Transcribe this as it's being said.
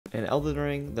In Elden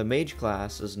Ring, the mage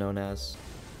class is known as...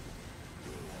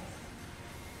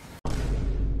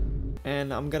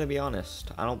 And I'm gonna be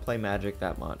honest, I don't play magic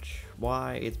that much.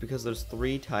 Why? It's because there's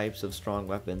 3 types of strong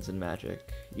weapons in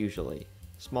magic, usually.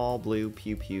 Small blue,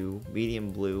 pew pew,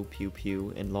 medium blue, pew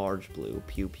pew, and large blue,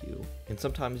 pew pew. And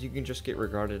sometimes you can just get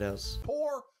regarded as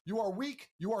poor, you are weak,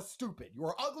 you are stupid, you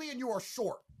are ugly, and you are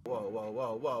short.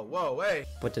 Whoa, hey!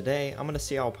 But today, I'm gonna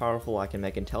see how powerful I can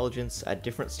make intelligence at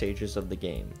different stages of the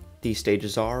game. These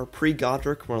stages are,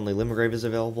 pre-Godric, where only Limgrave is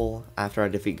available. After I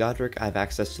defeat Godric, I have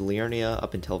access to Liurnia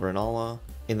up until Vernala.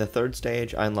 In the 3rd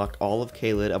stage, I unlocked all of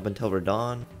Caelid up until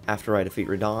Radahn. After I defeat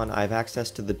Radahn, I have access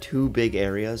to the 2 big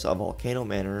areas of Volcano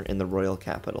Manor in the royal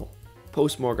capital.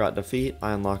 Post Morgott defeat,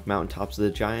 I unlock Mountaintops of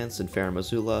the Giants in Farum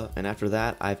Azula, and after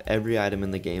that, I have every item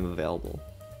in the game available.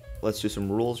 Let's do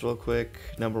some rules real quick.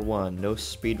 Number 1, no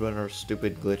speedrunner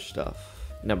stupid glitch stuff.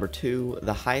 Number 2,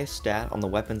 the highest stat on the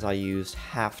weapons I use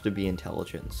have to be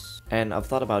intelligence. And I've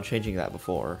thought about changing that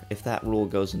before. If that rule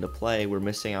goes into play, we're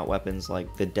missing out weapons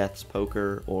like the Death's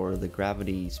Poker or the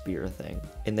Gravity Spear thing.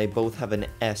 And they both have an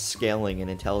S scaling in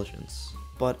intelligence.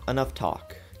 But enough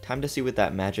talk. Time to see what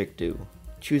that magic do.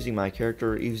 Choosing my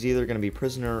character, he was either going to be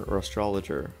Prisoner or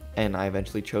Astrologer, and I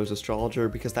eventually chose Astrologer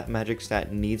because that magic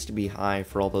stat needs to be high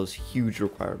for all those huge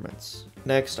requirements.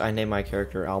 Next, I named my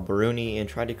character Alberuni and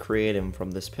tried to create him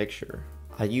from this picture.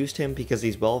 I used him because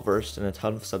he's well versed in a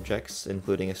ton of subjects,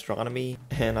 including astronomy,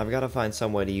 and I've got to find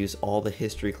some way to use all the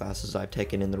history classes I've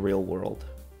taken in the real world.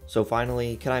 So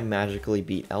finally, can I magically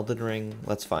beat Elden Ring?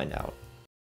 Let's find out.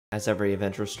 As every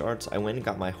adventure starts, I went and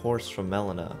got my horse from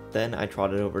Melina. Then I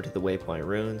trotted over to the Waypoint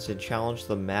Ruins and challenged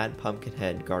the Mad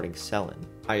Pumpkinhead guarding Sellen.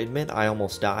 I admit I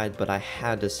almost died, but I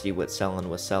had to see what Sellen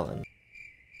was selling.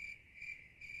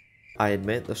 I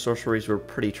admit the sorceries were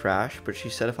pretty trash, but she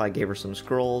said if I gave her some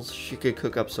scrolls, she could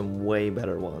cook up some way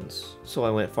better ones. So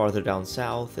I went farther down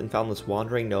south and found this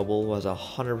wandering noble who has a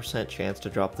 100% chance to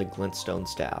drop the glintstone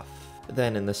staff.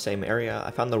 Then in the same area,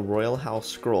 I found the Royal House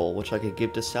scroll, which I could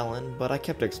give to Sellen, but I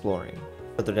kept exploring.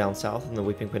 Further down south in the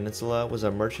Weeping Peninsula was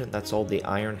a merchant that sold the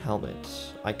Iron Helmet.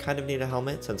 I kind of need a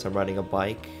helmet since I'm riding a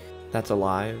bike that's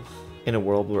alive, in a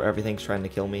world where everything's trying to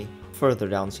kill me. Further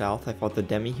down south, I fought the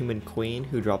Demi-Human Queen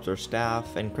who drops her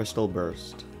staff and Crystal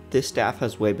Burst. This staff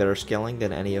has way better scaling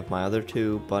than any of my other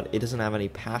 2, but it doesn't have any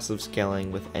passive scaling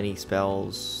with any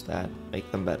spells that make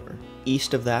them better.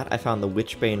 East of that, I found the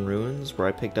Witchbane Ruins, where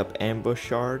I picked up Ambush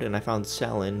Shard, and I found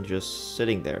Sellen just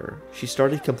sitting there. She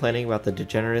started complaining about the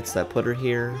degenerates that put her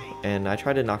here, and I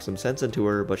tried to knock some sense into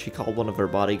her, but she called one of her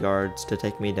bodyguards to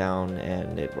take me down,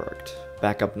 and it worked.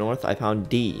 Back up north, I found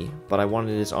D, but I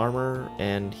wanted his armor,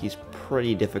 and he's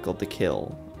pretty difficult to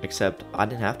kill. Except, I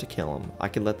didn't have to kill him. I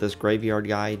could let this graveyard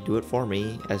guy do it for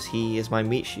me, as he is my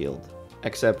meat shield.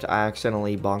 Except, I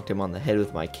accidentally bonked him on the head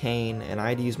with my cane, and I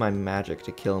had to use my magic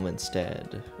to kill him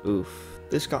instead. Oof.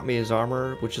 This got me his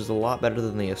armor, which is a lot better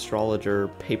than the Astrologer,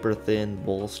 paper-thin,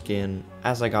 wool skin.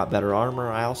 As I got better armor,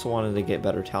 I also wanted to get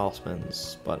better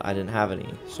talismans, but I didn't have any,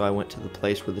 so I went to the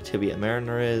place where the Tibia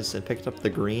Mariner is and picked up the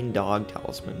Green Dog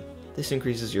Talisman. This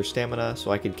increases your stamina,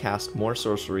 so I could cast more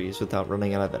sorceries without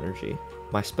running out of energy.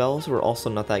 My spells were also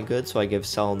not that good, so I gave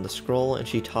Sellen the scroll, and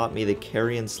she taught me the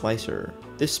Carrion Slicer.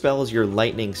 This spell is your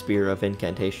lightning spear of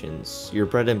incantations, your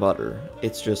bread and butter.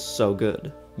 It's just so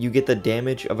good. You get the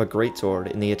damage of a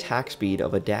greatsword and the attack speed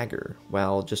of a dagger,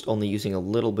 while just only using a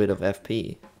little bit of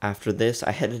FP. After this,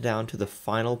 I headed down to the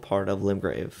final part of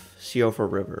Limgrave,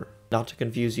 Siofor River. Not to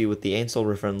confuse you with the Ainsel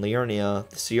River in Liurnia,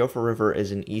 the Siofor River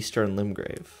is in eastern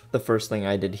Limgrave. The first thing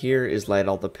I did here is light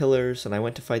all the pillars, and I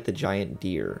went to fight the giant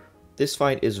deer. This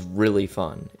fight is really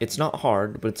fun. It's not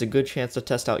hard, but it's a good chance to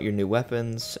test out your new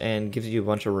weapons, and gives you a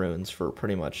bunch of runes for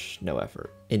pretty much no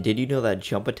effort. And did you know that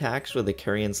jump attacks with the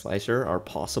Carrion Slicer are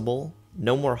possible?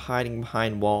 No more hiding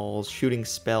behind walls, shooting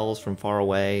spells from far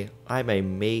away. I'm a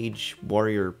mage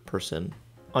warrior person.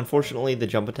 Unfortunately, the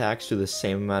jump attacks do the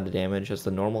same amount of damage as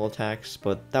the normal attacks,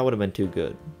 but that would have been too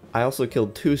good. I also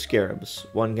killed 2 scarabs,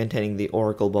 one containing the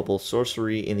Oracle Bubble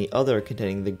sorcery and the other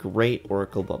containing the Great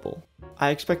Oracle Bubble. I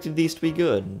expected these to be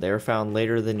good. They are found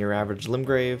later than your average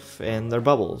Limgrave, and they're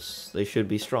bubbles. They should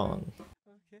be strong.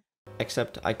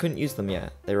 Except I couldn't use them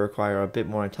yet. They require a bit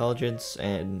more intelligence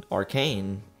and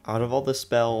arcane. Out of all the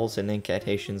spells and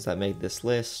incantations that made this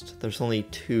list, there's only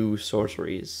 2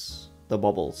 sorceries. The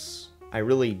bubbles. I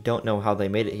really don't know how they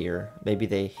made it here. Maybe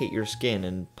they hit your skin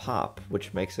and pop,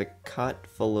 which makes a cut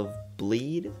full of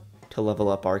bleed? To level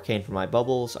up arcane for my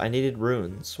bubbles, I needed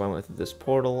runes, so I went through this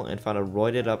portal and found a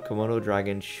roided up Komodo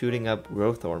dragon shooting up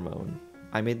growth hormone.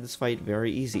 I made this fight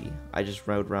very easy. I just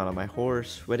rode around on my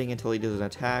horse, waiting until he does an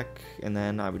attack, and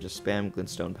then I would just spam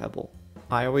Glintstone Pebble.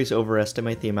 I always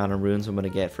overestimate the amount of runes I'm going to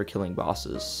get for killing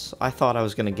bosses. I thought I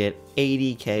was going to get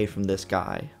 80k from this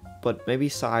guy, but maybe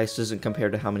size doesn't compare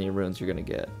to how many runes you're going to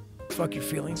get. Fuck your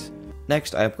feelings.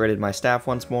 Next, I upgraded my staff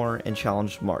once more and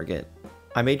challenged Margit.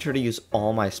 I made sure to use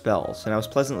all my spells, and I was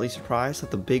pleasantly surprised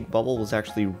that the big bubble was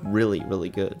actually really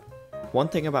good. One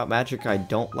thing about magic I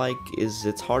don't like is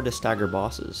it's hard to stagger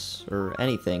bosses, or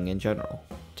anything in general.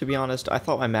 To be honest, I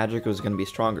thought my magic was going to be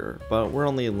stronger, but we're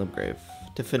only in Limgrave.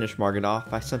 To finish Margit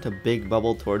off, I sent a big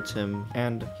bubble towards him,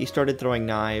 and he started throwing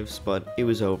knives, but it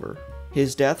was over.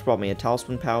 His death brought me a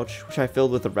talisman pouch, which I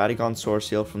filled with a Radagon sword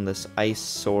seal from this ice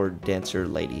sword dancer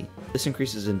lady. This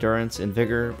increases endurance and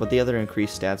vigor, but the other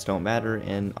increased stats don't matter,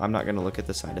 and I'm not going to look at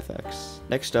the side effects.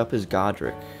 Next up is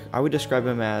Godric. I would describe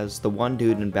him as the one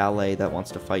dude in ballet that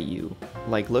wants to fight you.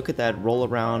 Like, look at that roll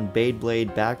around,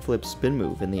 Beyblade, backflip spin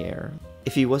move in the air.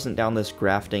 If he wasn't down this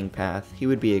grafting path, he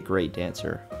would be a great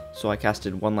dancer. So I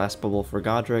casted one last bubble for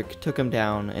Godric, took him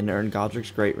down, and earned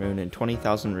Godric's Great Rune and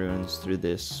 20,000 runes through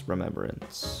this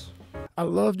remembrance. I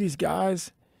love these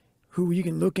guys who you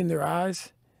can look in their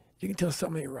eyes, you can tell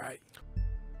something ain't right.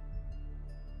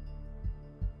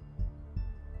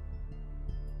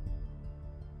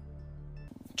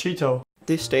 Cheeto.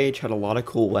 This stage had a lot of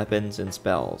cool weapons and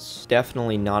spells.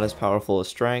 Definitely not as powerful as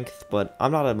Strength, but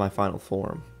I'm not at my final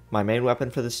form. My main weapon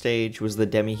for the stage was the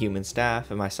Demi-Human Staff,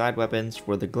 and my side weapons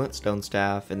were the Glintstone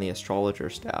Staff and the Astrologer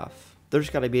Staff. There's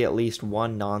gotta be at least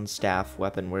one non-staff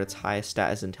weapon where its highest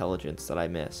stat is Intelligence that I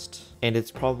missed. And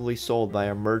it's probably sold by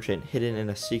a merchant hidden in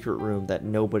a secret room that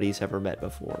nobody's ever met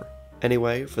before.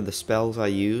 Anyway, for the spells I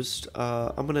used,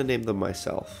 I'm gonna name them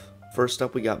myself. First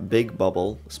up we got Big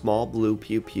Bubble, Small Blue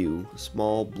Pew Pew,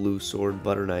 Small Blue Sword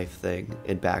Butter Knife Thing,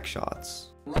 and Backshots.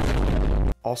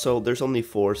 Also, there's only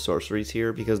 4 sorceries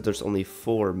here because there's only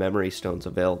 4 memory stones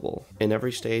available. In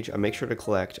every stage, I make sure to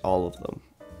collect all of them.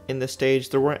 In this stage,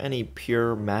 there weren't any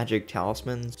pure magic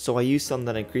talismans, so I used some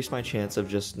that increased my chance of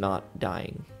just not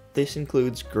dying. This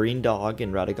includes Green Dog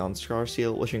and Radagon Scar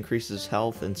Seal, which increases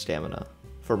health and stamina.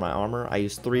 For my armor, I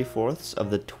used 3/4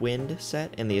 of the Twinned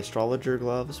set and the Astrologer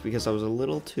Gloves because I was a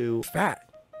little too Fat.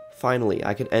 Finally,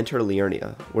 I could enter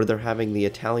Liurnia, where they're having the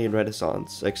Italian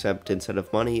Renaissance, except instead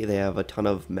of money, they have a ton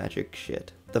of magic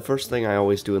shit. The first thing I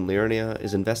always do in Liurnia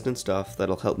is invest in stuff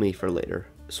that'll help me for later.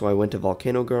 So I went to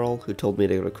Volcano Girl, who told me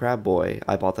to go to Crab Boy.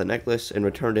 I bought the necklace and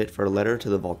returned it for a letter to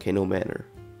the Volcano Manor.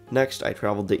 Next, I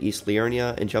traveled to East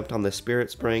Liurnia and jumped on the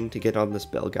Spirit Spring to get on this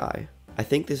bell guy. I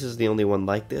think this is the only one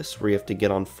like this, where you have to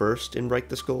get on first and break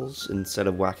the skulls, instead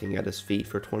of whacking at his feet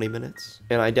for 20 minutes.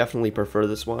 And I definitely prefer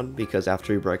this one, because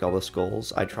after you break all the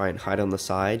skulls, I try and hide on the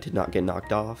side to not get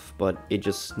knocked off, but it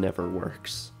just never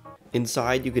works.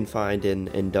 Inside you can find an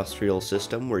industrial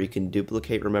system where you can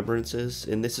duplicate remembrances,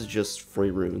 and this is just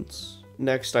free runes.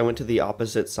 Next, I went to the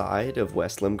opposite side of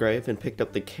West Limgrave and picked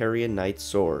up the Carian Knight's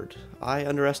Sword. I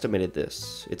underestimated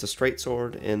this. It's a straight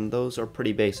sword, and those are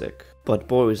pretty basic. But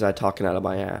boy was I talking out of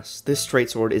my ass. This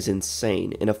straight sword is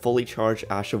insane, and a fully charged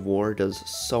Ash of War does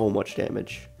so much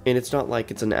damage. And it's not like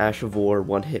it's an Ash of War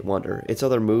one-hit wonder. Its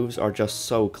other moves are just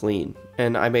so clean.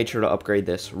 And I made sure to upgrade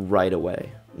this right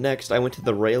away. Next, I went to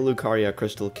the Raya Lucaria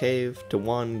Crystal Cave to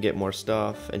 1, get more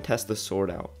stuff, and test the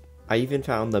sword out. I even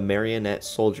found the Marionette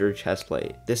Soldier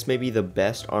chestplate. This may be the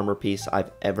best armor piece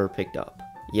I've ever picked up.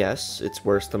 Yes, it's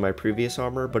worse than my previous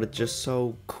armor, but it's just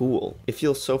so cool. It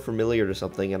feels so familiar to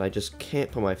something and I just can't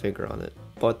put my finger on it.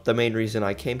 But the main reason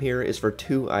I came here is for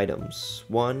 2 items.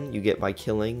 One, you get by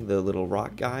killing the little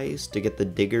rock guys to get the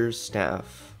Digger's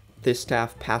Staff. This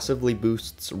staff passively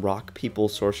boosts rock people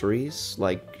sorceries,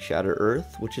 like Shatter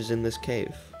Earth, which is in this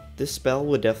cave. This spell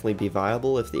would definitely be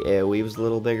viable if the AoE was a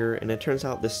little bigger, and it turns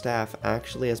out this staff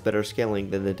actually has better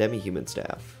scaling than the Demi-Human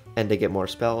Staff. And to get more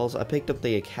spells, I picked up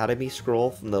the Academy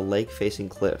Scroll from the lake-facing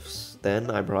cliffs.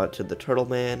 Then I brought it to the Turtle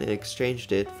Man and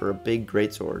exchanged it for a big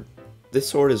greatsword. This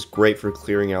sword is great for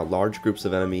clearing out large groups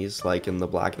of enemies, like in the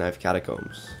Black Knife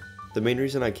Catacombs. The main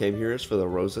reason I came here is for the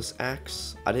Rosus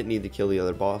Axe. I didn't need to kill the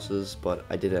other bosses, but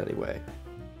I did anyway.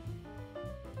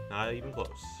 Not even close.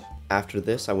 After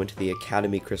this, I went to the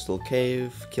Academy Crystal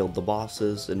Cave, killed the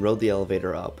bosses, and rode the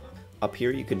elevator up. Up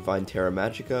here you can find Terra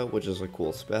Magica, which is a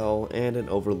cool spell, and an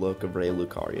overlook of Raya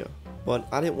Lucaria. But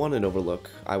I didn't want an overlook,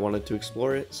 I wanted to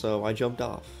explore it, so I jumped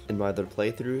off. In my other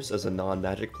playthroughs as a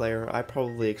non-magic player, I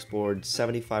probably explored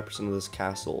 75% of this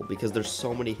castle because there's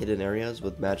so many hidden areas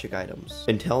with magic items.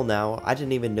 Until now, I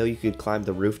didn't even know you could climb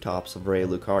the rooftops of Raya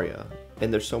Lucaria.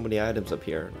 And there's so many items up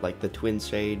here, like the Twin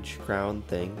Sage Crown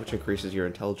thing, which increases your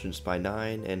intelligence by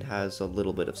 9 and has a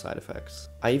little bit of side effects.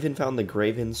 I even found the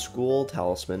Graven School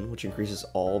Talisman, which increases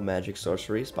all magic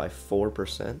sorceries by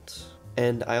 4%.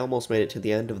 And I almost made it to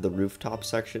the end of the rooftop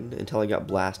section until I got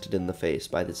blasted in the face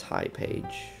by this high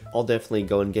page. I'll definitely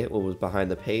go and get what was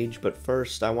behind the page, but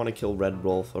first I want to kill Red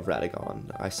Wolf of Radagon.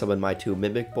 I summoned my 2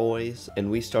 Mimic boys, and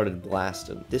we started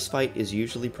blasting. This fight is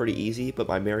usually pretty easy, but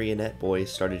my Marionette boys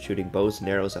started shooting bows and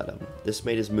arrows at him. This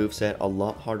made his moveset a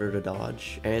lot harder to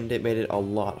dodge, and it made it a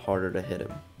lot harder to hit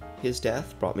him. His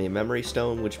death brought me a memory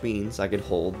stone, which means I could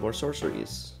hold more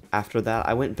sorceries. After that,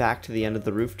 I went back to the end of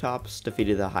the rooftops,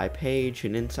 defeated the high page,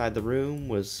 and inside the room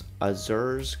was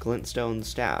Azur's glintstone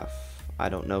staff. I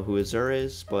don't know who Azur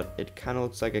is, but it kinda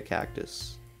looks like a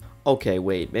cactus. Okay,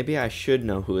 wait, maybe I should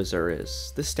know who Azur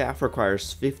is. This staff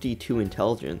requires 52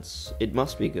 intelligence. It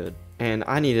must be good. And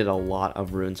I needed a lot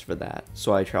of runes for that,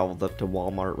 so I traveled up to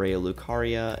Walmart Raya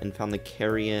Lucaria and found the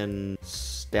Carrion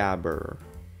Stabber.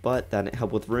 But that didn't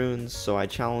help with runes, so I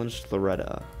challenged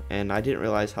Loretta, and I didn't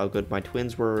realize how good my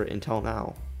twins were until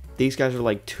now. These guys are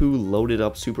like 2 loaded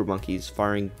up super monkeys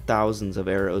firing thousands of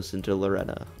arrows into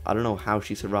Loretta. I don't know how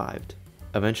she survived.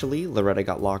 Eventually, Loretta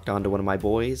got locked onto one of my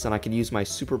boys, and I could use my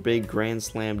super big Grand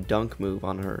Slam dunk move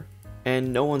on her.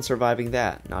 And no one surviving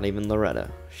that, not even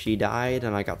Loretta. She died,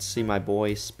 and I got to see my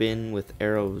boy spin with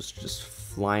arrows just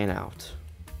flying out.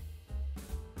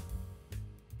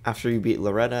 After you beat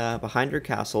Loretta, behind her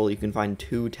castle you can find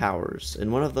 2 towers.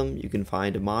 In one of them you can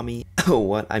find Mommy,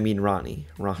 Ronnie.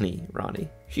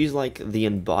 She's like the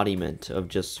embodiment of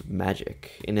just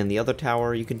magic. And in the other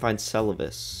tower you can find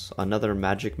Celavis, another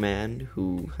magic man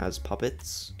who has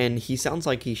puppets. And he sounds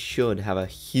like he should have a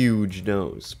huge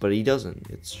nose, but he doesn't,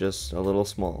 it's just a little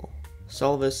small.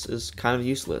 Celavis is kind of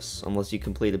useless unless you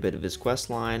complete a bit of his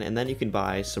quest line, and then you can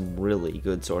buy some really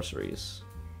good sorceries.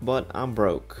 But I'm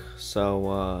broke,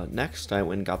 so next I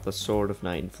went and got the Sword of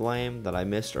Night and Flame that I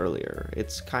missed earlier.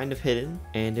 It's kind of hidden,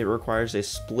 and it requires a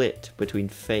split between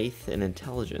faith and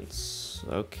intelligence.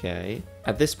 Okay.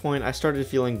 At this point, I started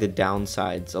feeling the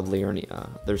downsides of Liurnia.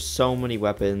 There's so many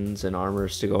weapons and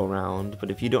armors to go around, but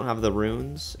if you don't have the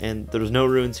runes, and there's no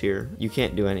runes here, you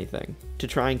can't do anything. To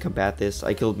try and combat this,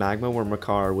 I killed Magma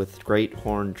Wormakar with Great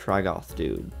Horn Trigoth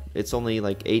Dude. It's only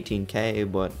like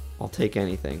 18k, but I'll take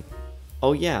anything.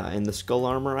 Oh yeah, and the skull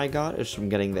armor I got is from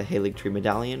getting the Halig Tree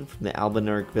Medallion from the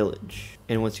Albanurg village.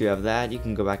 And once you have that, you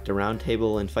can go back to Round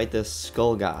Table and fight this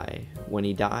skull guy. When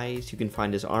he dies, you can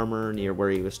find his armor near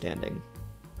where he was standing.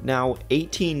 Now,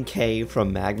 18k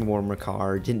from Magma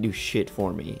Wormakar didn't do shit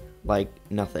for me. Like,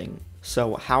 nothing.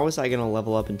 So how was I gonna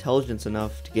level up intelligence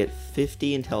enough to get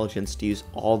 50 intelligence to use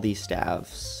all these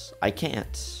staves? I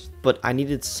can't. But I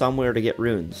needed somewhere to get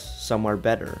runes, somewhere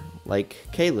better, like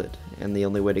Caelid, and the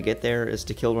only way to get there is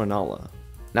to kill Renala.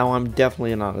 Now I'm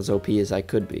definitely not as OP as I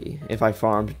could be. If I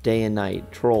farmed day and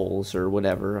night, trolls, or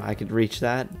whatever, I could reach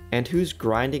that. And who's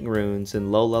grinding runes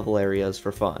in low level areas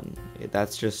for fun?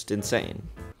 That's just insane.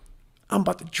 I'm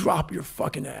about to drop your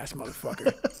fucking ass,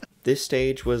 motherfucker. This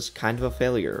stage was kind of a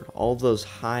failure. All of those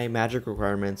high magic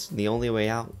requirements, and the only way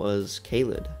out was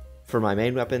Caelid. For my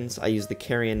main weapons, I used the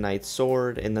Carrion Knight's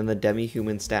sword and then the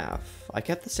Demi-Human staff. I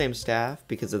kept the same staff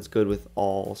because it's good with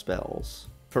all spells.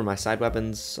 For my side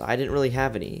weapons, I didn't really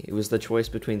have any. It was the choice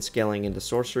between scaling into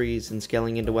sorceries and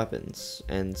scaling into weapons.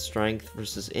 And strength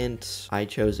versus int, I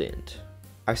chose int.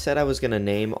 I said I was going to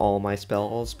name all my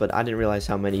spells, but I didn't realize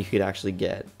how many you could actually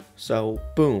get. So,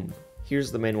 boom.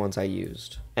 Here's the main ones I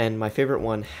used. And my favorite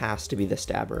one has to be the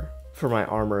Stabber. For my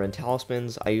armor and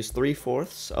talismans, I used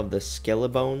 3/4 of the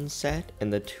Skelebone set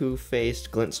and the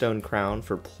 2-faced Glintstone crown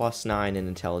for +9 in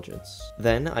intelligence.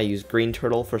 Then I used Green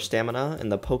Turtle for stamina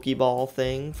and the Pokeball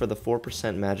thing for the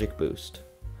 4% magic boost.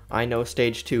 I know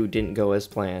stage 2 didn't go as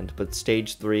planned, but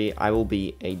stage 3 I will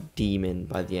be a demon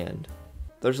by the end.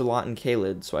 There's a lot in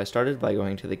Caelid, so I started by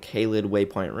going to the Caelid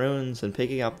waypoint runes and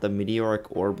picking up the Meteoric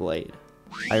Ore Blade.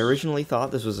 I originally thought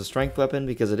this was a strength weapon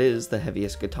because it is the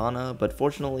heaviest katana, but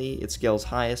fortunately it scales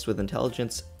highest with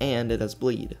intelligence and it has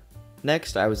bleed.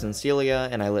 Next I was in Celia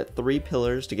and I lit 3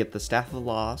 pillars to get the Staff of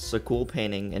Loss, a cool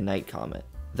painting, and Night Comet.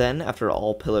 Then after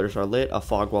all pillars are lit, a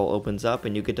fog wall opens up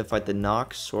and you get to fight the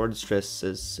Nox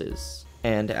Swordstresses.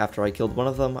 And after I killed one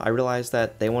of them, I realized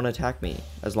that they won't attack me.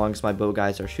 As long as my bow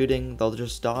guys are shooting, they'll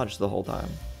just dodge the whole time.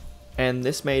 And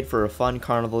this made for a fun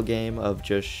carnival game of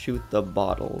just shoot the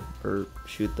bottle, or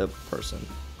shoot the person.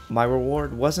 My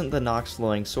reward wasn't the Nox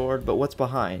Flowing Sword, but what's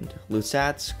behind,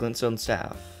 Lusat's Glintstone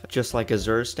Staff. Just like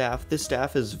Azur's staff, this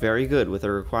staff is very good with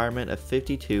a requirement of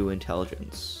 52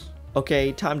 intelligence.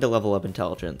 Okay, time to level up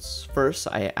intelligence. First,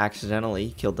 I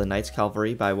accidentally killed the Knight's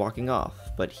Cavalry by walking off,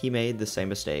 but he made the same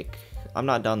mistake. I'm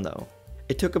not done though.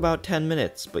 It took about 10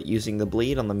 minutes, but using the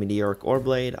bleed on the Meteoric Ore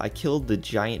Blade, I killed the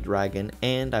giant dragon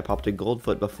and I popped a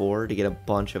Goldfoot before to get a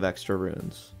bunch of extra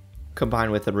runes.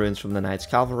 Combined with the runes from the Knight's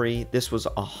Cavalry, this was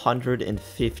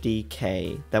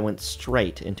 150k that went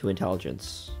straight into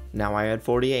intelligence. Now I had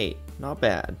 48, not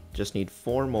bad, just need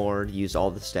 4 more to use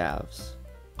all the staves.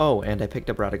 Oh, and I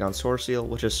picked up Radagon's Sword Seal,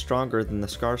 which is stronger than the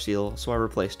Scar Seal, so I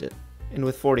replaced it. And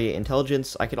with 48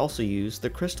 intelligence, I could also use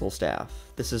the Crystal Staff.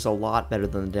 This is a lot better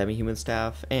than the Demi-Human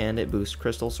Staff, and it boosts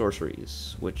crystal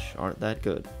sorceries, which aren't that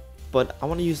good. But I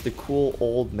want to use the cool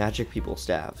old magic people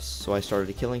staffs, so I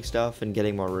started killing stuff and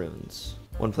getting more runes.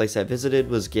 One place I visited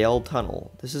was Gale Tunnel.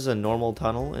 This is a normal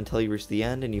tunnel until you reach the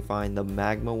end and you find the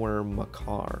Magma Worm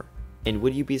Makar. And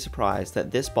would you be surprised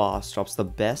that this boss drops the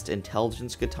best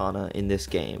intelligence katana in this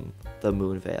game, the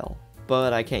Moonveil.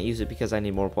 But I can't use it because I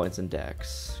need more points in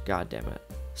Dex, god damn it.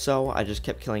 So I just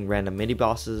kept killing random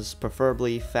mini-bosses,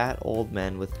 preferably fat old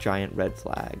men with giant red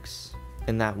flags.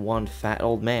 And that one fat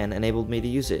old man enabled me to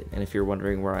use it, and if you're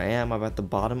wondering where I am, I'm at the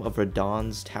bottom of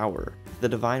Radagon's Tower, the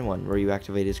Divine One, where you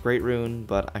activate his Great Rune,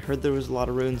 but I heard there was a lot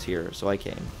of runes here, so I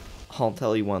came. I'll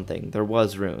tell you one thing, there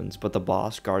was runes, but the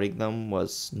boss guarding them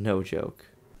was no joke.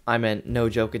 I meant no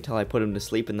joke until I put him to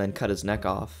sleep and then cut his neck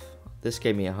off. This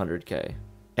gave me 100k.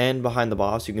 And behind the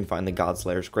boss you can find the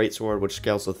Godslayer's Greatsword, which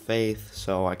scales with faith,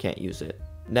 so I can't use it.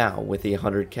 Now, with the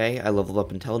 100k, I leveled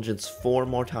up intelligence 4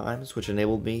 more times, which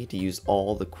enabled me to use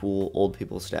all the cool old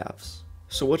people staffs.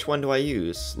 So which one do I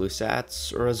use?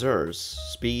 Lusat's or Azur's?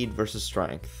 Speed versus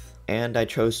strength. And I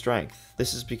chose strength.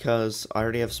 This is because I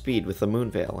already have speed with the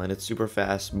Moonveil and its super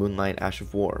fast Moonlight Ash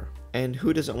of War. And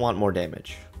who doesn't want more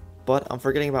damage? But I'm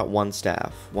forgetting about one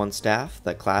staff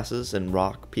that classes and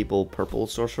rock people purple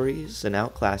sorceries and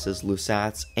outclasses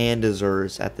Lusat's and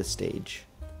Azur's at this stage.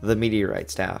 The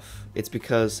Meteorite Staff. It's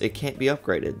because it can't be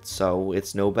upgraded, so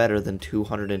it's no better than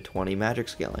 220 magic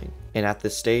scaling. And at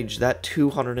this stage, that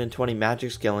 220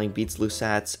 magic scaling beats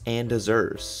Lusat's and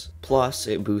Azur's. Plus,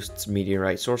 it boosts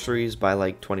Meteorite sorceries by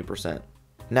like 20%.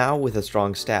 Now, with a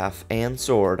strong staff and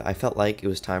sword, I felt like it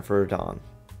was time for Radahn.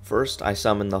 First, I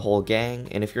summoned the whole gang,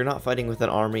 and if you're not fighting with an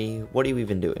army, what are you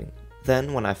even doing?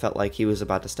 Then, when I felt like he was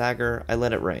about to stagger, I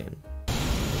let it rain.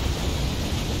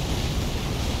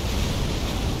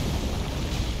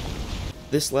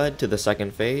 This led to the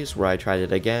second phase where I tried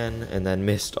it again and then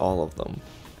missed all of them.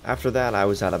 After that I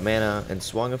was out of mana and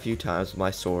swung a few times with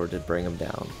my sword to bring him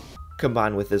down.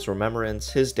 Combined with his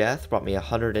remembrance, his death brought me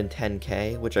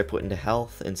 110k, which I put into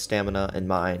health and stamina and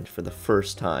mind for the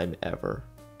first time ever.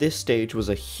 This stage was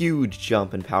a huge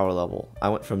jump in power level. I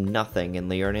went from nothing in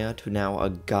Liurnia to now a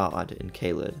god in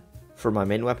Caelid. For my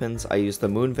main weapons, I used the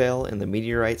Moonveil and the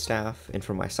Meteorite Staff, and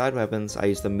for my side weapons, I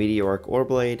used the Meteoric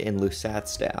Oreblade and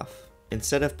Lusat's Staff.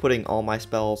 Instead of putting all my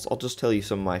spells, I'll just tell you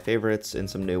some of my favorites and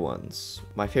some new ones.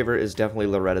 My favorite is definitely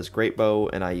Loretta's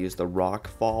Greatbow, and I use the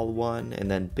Rockfall one, and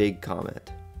then Big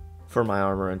Comet. For my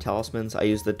armor and talismans, I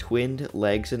use the Twinned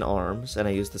Legs and Arms, and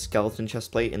I use the Skeleton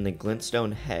Chestplate and the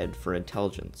Glintstone Head for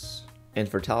intelligence. And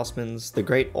for talismans, the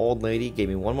Great Old Lady gave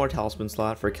me one more talisman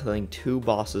slot for killing 2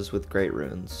 bosses with Great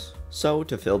Runes. So,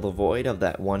 to fill the void of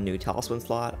that one new talisman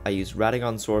slot, I used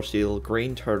Radagon's Sword Seal,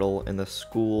 Green Turtle, and the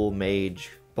School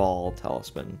Mage Ball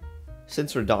Talisman.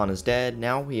 Since Radahn is dead,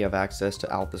 now we have access to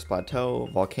Altus Plateau,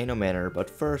 Volcano Manor, but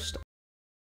first,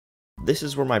 this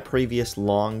is where my previous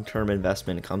long-term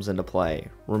investment comes into play.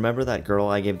 Remember that girl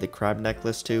I gave the crab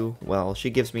necklace to? Well, she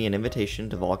gives me an invitation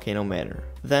to Volcano Manor.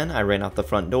 Then I ran out the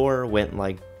front door, went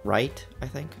like right, I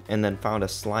think, and then found a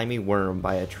slimy worm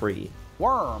by a tree.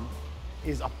 Worm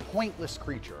is a pointless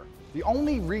creature. The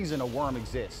only reason a worm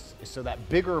exists is so that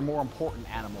bigger, more important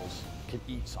animals can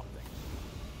eat something.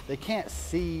 They can't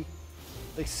see,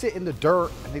 they sit in the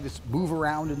dirt and they just move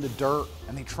around in the dirt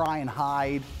and they try and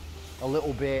hide a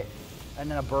little bit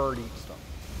and then a bird eats them.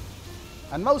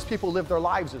 And most people live their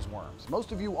lives as worms.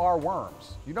 Most of you are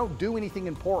worms. You don't do anything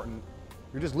important.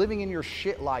 You're just living in your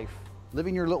shit life,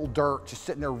 living your little dirt, just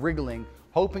sitting there wriggling,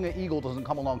 hoping an eagle doesn't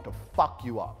come along to fuck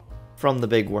you up. From the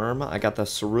big worm, I got the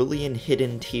Cerulean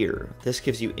Hidden Tear. This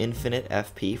gives you infinite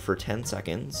FP for 10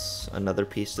 seconds, another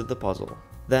piece to the puzzle.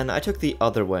 Then I took the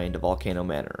other way into Volcano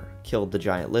Manor, killed the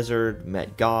giant lizard,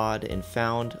 met God, and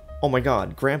found, oh my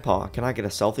god, Grandpa, can I get a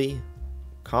selfie?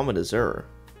 Comet Azur.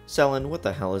 Selin, what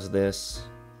the hell is this?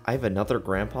 I have another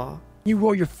Grandpa? You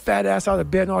roll your fat ass out of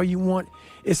bed and all you want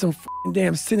is some f***ing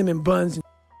damn cinnamon buns.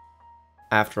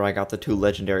 After I got the 2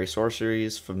 legendary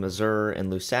sorceries from Azur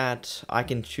and Lusat, I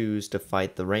can choose to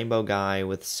fight the rainbow guy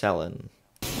with Selin.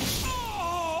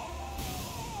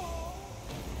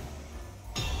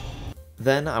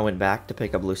 Then I went back to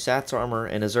pick up Lusat's armor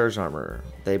and Azur's armor.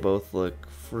 They both look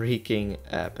freaking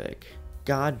epic.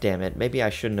 God damn it, maybe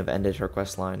I shouldn't have ended her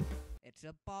questline. It's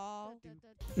a ball.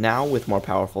 Now, with more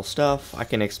powerful stuff, I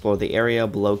can explore the area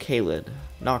below Kaled,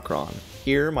 Nokron.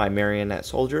 Here, my marionette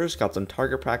soldiers got some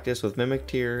target practice with Mimic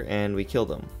Tier, and we killed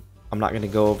them. I'm not going to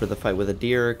go over the fight with a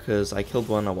deer, because I killed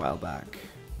one a while back.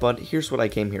 But here's what I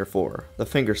came here for, the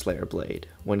Fingerslayer Blade.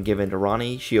 When given to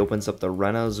Ranni, she opens up the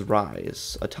Rena's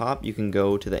Rise. Atop, you can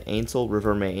go to the Ainsel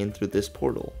River main through this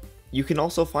portal. You can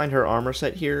also find her armor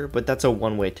set here, but that's a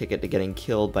one-way ticket to getting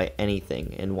killed by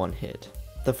anything in one hit.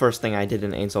 The first thing I did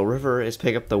in Ainsel River is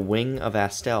pick up the Wing of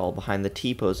Astel behind the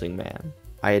T-posing man.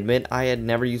 I admit I had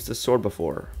never used this sword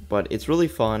before, but it's really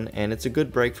fun and it's a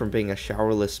good break from being a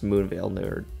showerless Moonveil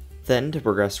nerd. Then, to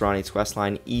progress Ranni's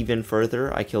questline even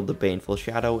further, I killed the Baneful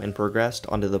Shadow and progressed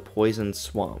onto the Poison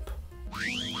Swamp.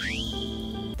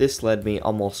 This led me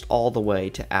almost all the way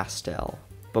to Astel.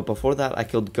 But before that, I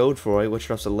killed Godfroy, which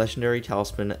drops a legendary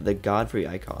talisman, the Godfrey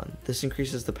icon. This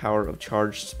increases the power of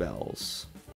charged spells.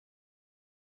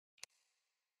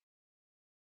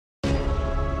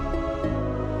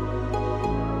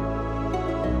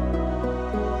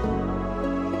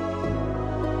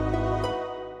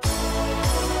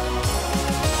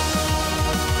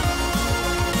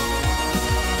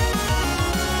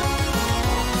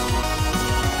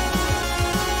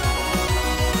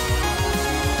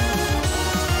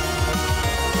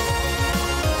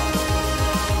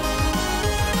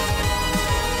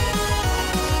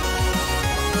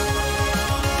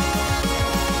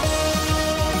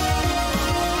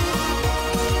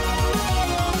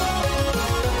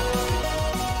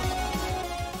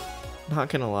 Not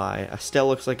gonna lie, Astel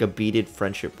looks like a beaded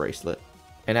friendship bracelet.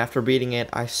 And after beating it,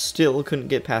 I still couldn't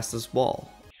get past this wall.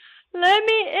 Let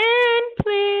me in,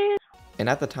 please! And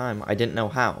at the time, I didn't know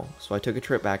how, so I took a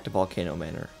trip back to Volcano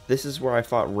Manor. This is where I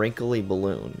fought Wrinkly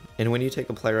Balloon, and when you take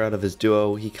a player out of his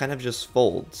duo, he kind of just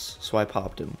folds, so I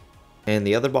popped him. And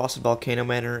the other boss of Volcano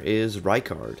Manor is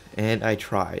Rykard, and I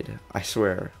tried, I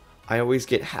swear. I always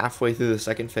get halfway through the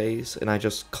second phase, and I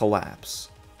just collapse.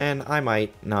 And I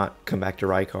might not come back to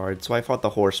Rykard, so I fought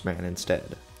the Horseman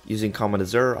instead. Using Common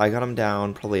Azure, I got him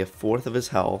down probably a fourth of his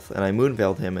health, and I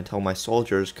moonveiled him until my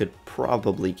soldiers could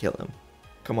probably kill him.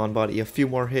 Come on buddy, a few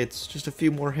more hits, just a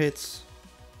few more hits.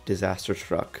 Disaster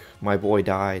struck. My boy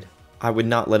died. I would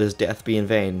not let his death be in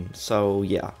vain, so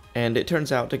yeah. And it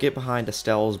turns out to get behind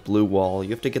Astel's blue wall, you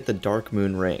have to get the Dark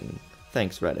Moon Ring.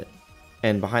 Thanks Reddit.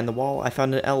 And behind the wall, I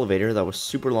found an elevator that was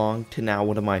super long to now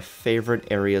one of my favorite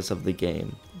areas of the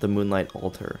game, the Moonlight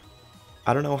Altar.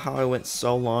 I don't know how I went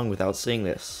so long without seeing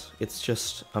this. It's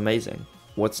just amazing.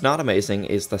 What's not amazing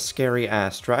is the scary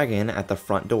ass dragon at the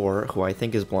front door who I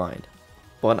think is blind.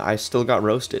 But I still got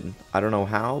roasted. I don't know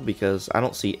how because I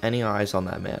don't see any eyes on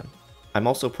that man. I'm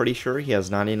also pretty sure he has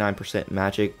 99%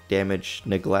 magic damage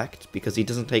neglect because he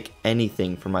doesn't take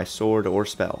anything from my sword or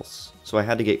spells. So I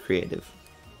had to get creative.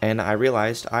 And I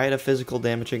realized I had a physical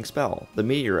damaging spell, the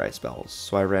Meteorite spells,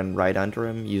 so I ran right under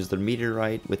him, used the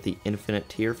Meteorite with the Infinite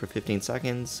Tier for 15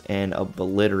 seconds, and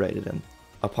obliterated him.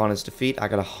 Upon his defeat, I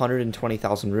got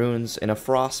 120,000 runes and a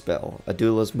Frost spell,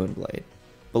 Adula's Moonblade.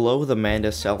 Below the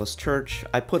Mandus Celis Church,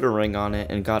 I put a ring on it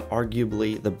and got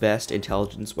arguably the best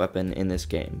intelligence weapon in this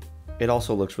game. It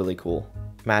also looks really cool.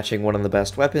 Matching one of the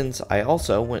best weapons, I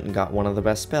also went and got one of the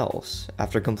best spells.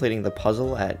 After completing the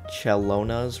puzzle at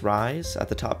Chelona's Rise, at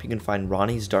the top you can find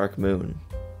Ranni's Dark Moon.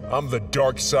 I'm the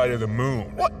dark side of the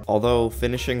moon. What? Although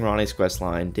finishing Ranni's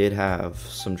questline did have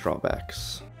some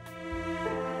drawbacks.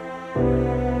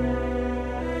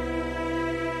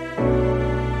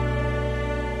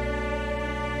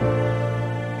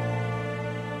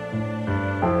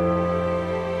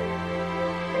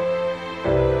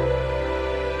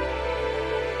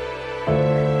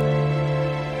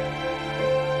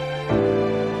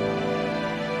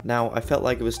 Now, I felt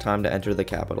like it was time to enter the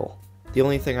capital. The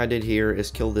only thing I did here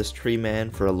is kill this tree man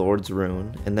for a Lord's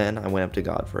Rune, and then I went up to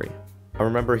Godfrey. I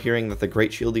remember hearing that the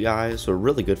Great Shieldy eyes were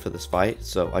really good for this fight,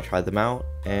 so I tried them out,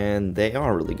 and they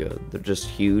are really good. They're just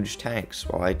huge tanks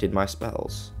while I did my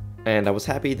spells. And I was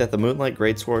happy that the Moonlight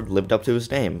Greatsword lived up to his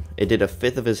name. It did a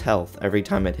fifth of his health every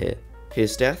time it hit.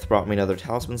 His death brought me another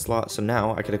talisman slot, so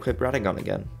now I could equip Radagon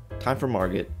again. Time for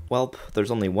Margit. Welp,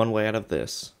 there's only one way out of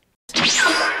this.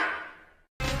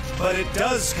 But it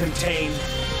does contain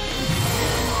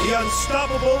the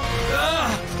unstoppable.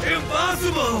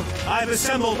 Impossible! I've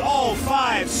assembled all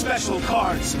 5 special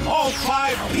cards, all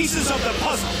 5 pieces of the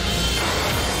puzzle.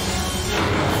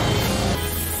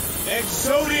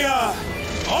 Exodia,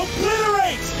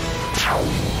 obliterate!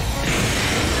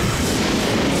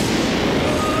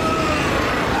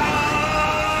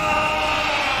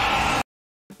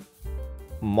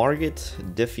 Margit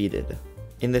defeated.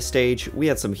 In this stage, we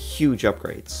had some huge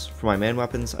upgrades. For my main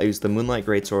weapons, I used the Moonlight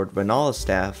Greatsword, Vanala's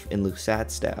Staff, and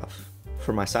Lusat's Staff.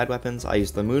 For my side weapons, I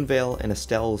used the Moonveil and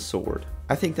Estelle's Sword.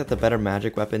 I think that the better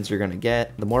magic weapons you're gonna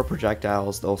get, the more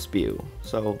projectiles they'll spew,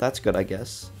 so that's good I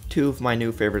guess. Two of my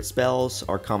new favorite spells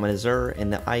are Common Azure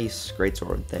and the Ice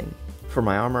Greatsword thing. For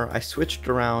my armor, I switched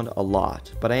around a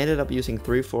lot, but I ended up using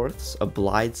 3/4 of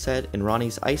Blide Set and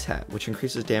Ronnie's Ice Hat, which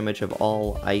increases damage of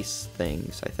all ice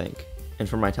things, I think. And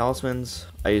for my talismans,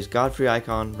 I used Godfrey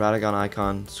Icon, Radagon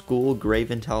Icon, School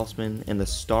Graven Talisman, and the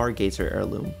Stargazer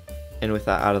Heirloom. And with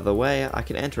that out of the way, I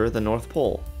can enter the North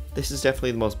Pole. This is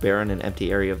definitely the most barren and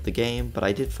empty area of the game, but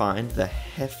I did find the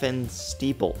Heffen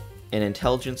Steeple, an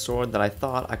intelligence sword that I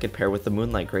thought I could pair with the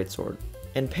Moonlight Greatsword.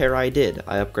 And pair I did.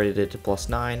 I upgraded it to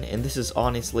 +9, and this is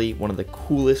honestly one of the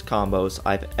coolest combos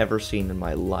I've ever seen in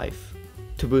my life.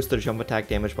 To boost the jump attack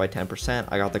damage by 10%,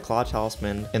 I got the Claw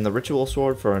Talisman and the Ritual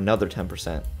Sword for another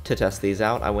 10%. To test these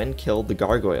out, I went and killed the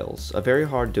Gargoyles, a very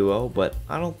hard duo, but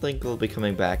I don't think they'll be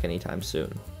coming back anytime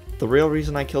soon. The real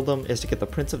reason I killed them is to get the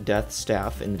Prince of Death's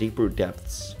staff in the Deeproot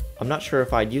Depths. I'm not sure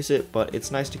if I'd use it, but it's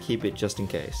nice to keep it just in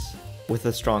case. With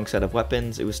a strong set of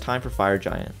weapons, it was time for Fire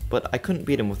Giant, but I couldn't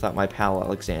beat him without my pal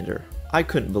Alexander. I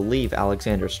couldn't believe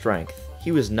Alexander's strength.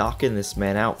 He was knocking this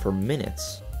man out for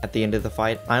minutes. At the end of the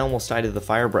fight, I almost died of the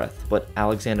Fire Breath, but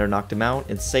Alexander knocked him out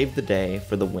and saved the day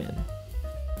for the win.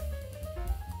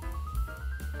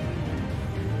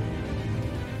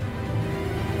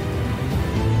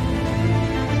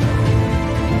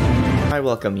 I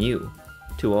welcome you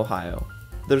to Ohio.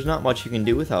 There's not much you can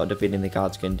do without defeating the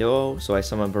Godskin duo, so I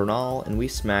summon Bernal and we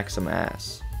smack some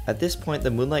ass. At this point,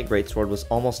 the Moonlight Greatsword was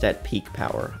almost at peak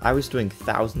power. I was doing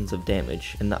thousands of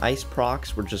damage, and the ice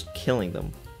procs were just killing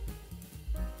them.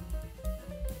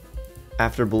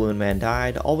 After Balloon Man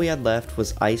died, all we had left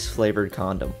was Ice Flavored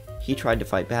Condom. He tried to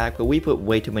fight back, but we put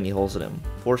way too many holes in him.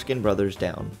 Foreskin Brothers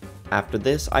down. After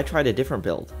this, I tried a different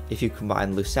build. If you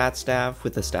combine Lusat's Staff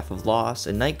with the Staff of Loss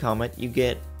and Night Comet, you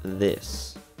get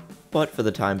this. But for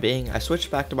the time being, I switched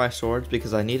back to my swords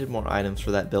because I needed more items for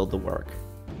that build to work.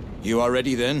 You are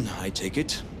ready then, I take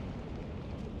it?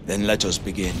 Then let us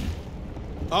begin.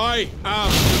 I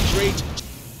am the great...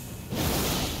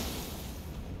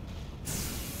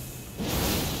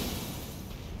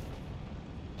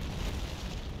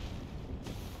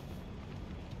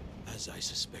 As I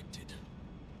suspected,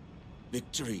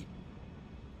 victory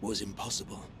was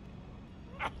impossible.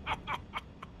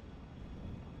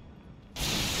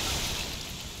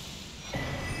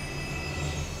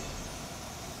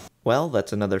 Well,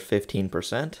 that's another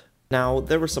 15%. Now,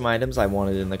 there were some items I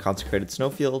wanted in the Consecrated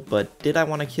Snowfield, but did I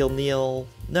want to kill Neil?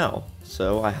 No.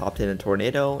 So I hopped in a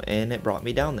tornado and it brought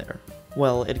me down there.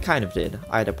 Well, it kind of did.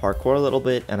 I had to parkour a little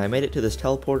bit and I made it to this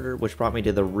teleporter which brought me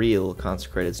to the real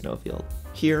Consecrated Snowfield.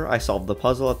 Here, I solved the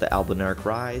puzzle at the Albinauric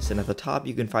Rise, and at the top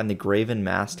you can find the Graven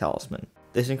Mass Talisman.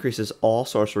 This increases all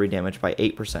sorcery damage by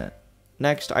 8%.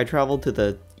 Next, I traveled to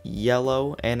the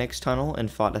Yellow Annex Tunnel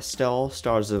and fought Estelle,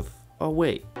 Stars of... oh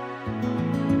wait.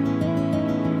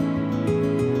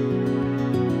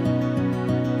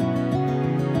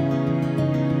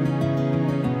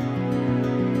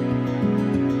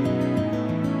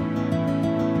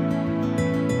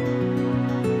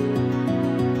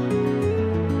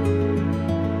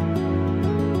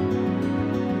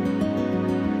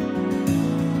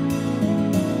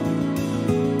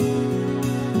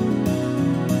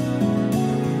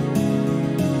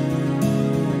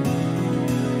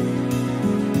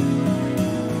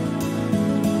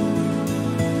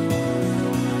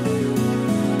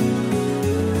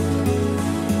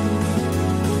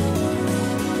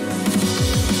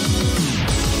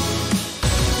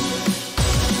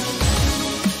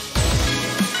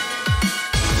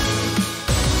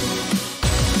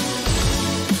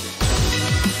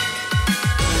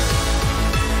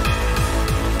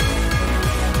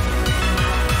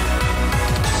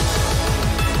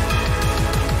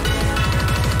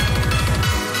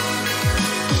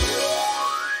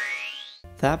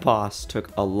 That boss took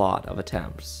a lot of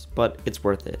attempts, but it's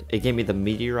worth it. It gave me the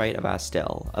Meteorite of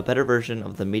Astel, a better version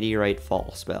of the Meteorite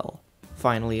Fall spell.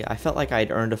 Finally, I felt like I had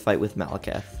earned a fight with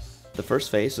Malekith. The first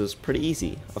phase was pretty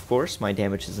easy. Of course, my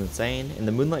damage is insane, and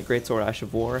the Moonlight Greatsword Ash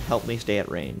of War helped me stay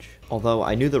at range. Although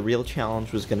I knew the real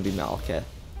challenge was going to be Malekith.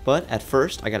 But at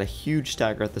first, I got a huge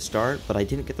stagger at the start, but I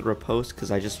didn't get the riposte because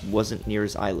I just wasn't near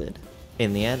his eyelid.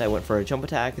 In the end, I went for a jump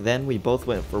attack, then we both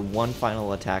went for one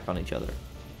final attack on each other.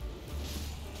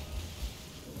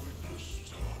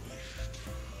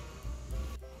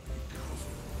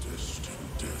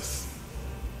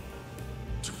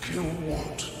 Kill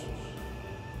what?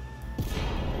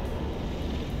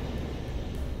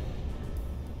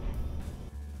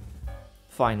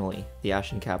 Finally, the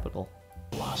Ashen Capital.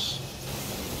 Lass,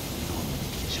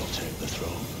 shall take the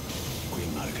throne. Queen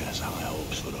Marika has high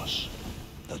hopes for us,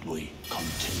 that we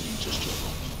continue to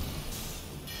struggle.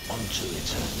 Unto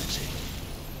eternity.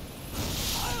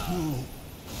 I know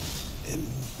in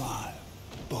my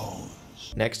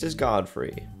bones. Next is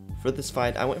Godfrey. For this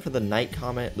fight, I went for the Knight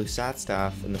Comet, Lusat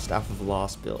Staff, and the Staff of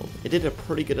Lost build. It did a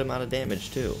pretty good amount of damage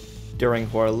too. During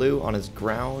Huarlu on his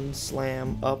ground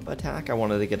slam up attack, I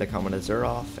wanted to get a Comet Azur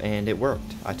off, and it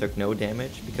worked. I took no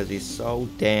damage because he's so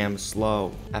damn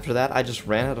slow. After that, I just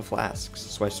ran out of flasks,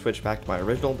 so I switched back to my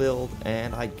original build,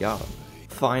 and I got him.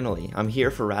 Finally, I'm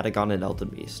here for Radagon and Elden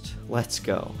Beast. Let's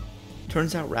go.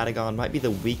 Turns out Radagon might be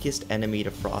the weakest enemy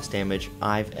to frost damage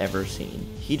I've ever seen.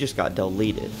 He just got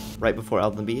deleted. Right before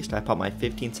Elden Beast, I popped my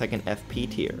 15-second FP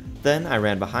tier. Then I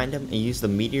ran behind him and used the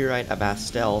Meteorite of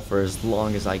Astel for as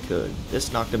long as I could.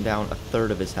 This knocked him down a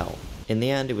third of his health. In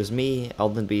the end, it was me,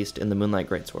 Elden Beast, and the Moonlight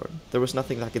Greatsword. There was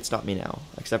nothing that could stop me now,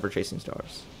 except for Chasing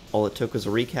Stars. All it took was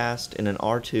a recast and an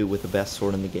R2 with the best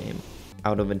sword in the game.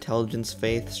 Out of intelligence,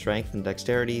 faith, strength, and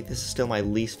dexterity, this is still my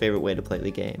least favorite way to play the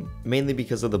game. Mainly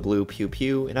because of the blue pew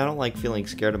pew, and I don't like feeling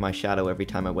scared of my shadow every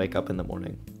time I wake up in the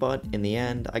morning. But in the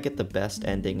end, I get the best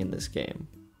ending in this game.